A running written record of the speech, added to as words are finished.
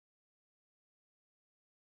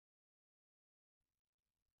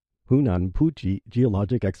Hunan Puqi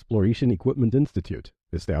Geologic Exploration Equipment Institute,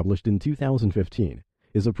 established in 2015,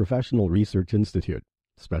 is a professional research institute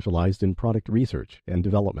specialized in product research and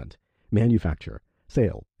development, manufacture,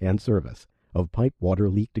 sale, and service of pipe water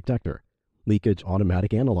leak detector, leakage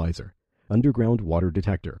automatic analyzer, underground water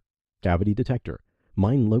detector, cavity detector,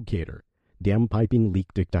 mine locator, dam piping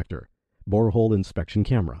leak detector, borehole inspection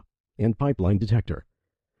camera, and pipeline detector.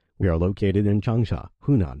 We are located in Changsha,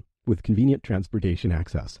 Hunan, with convenient transportation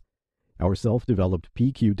access. Our self-developed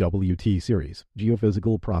PQWT series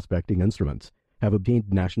geophysical prospecting instruments have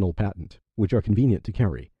obtained national patent, which are convenient to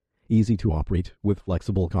carry, easy to operate with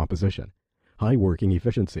flexible composition, high working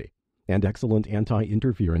efficiency, and excellent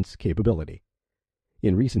anti-interference capability.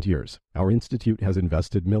 In recent years, our institute has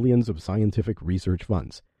invested millions of scientific research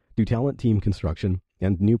funds to talent team construction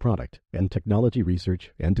and new product and technology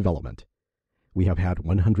research and development. We have had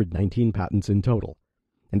 119 patents in total,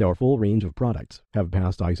 and our full range of products have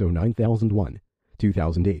passed ISO 9001,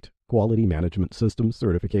 2008 Quality Management Systems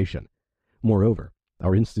certification. Moreover,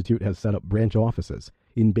 our institute has set up branch offices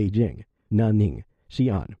in Beijing, Nanning,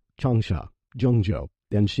 Xi'an, Changsha, Zhengzhou,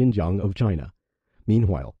 and Xinjiang of China.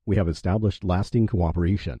 Meanwhile, we have established lasting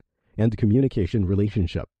cooperation and communication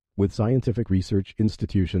relationship with scientific research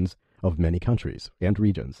institutions of many countries and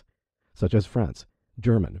regions, such as France,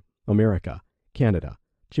 Germany, America, Canada,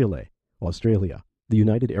 Chile, Australia, the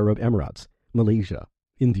United Arab Emirates, Malaysia,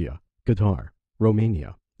 India, Qatar,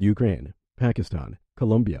 Romania, Ukraine, Pakistan,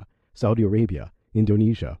 Colombia, Saudi Arabia,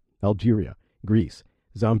 Indonesia, Algeria, Greece,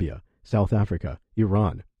 Zambia, South Africa,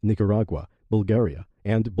 Iran, Nicaragua, Bulgaria,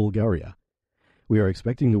 and Bulgaria. We are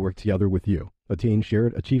expecting to work together with you, attain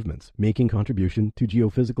shared achievements, making contribution to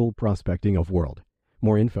geophysical prospecting of world.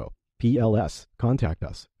 More info, PLS, contact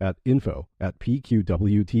us at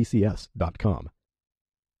info@pqwtcs.com.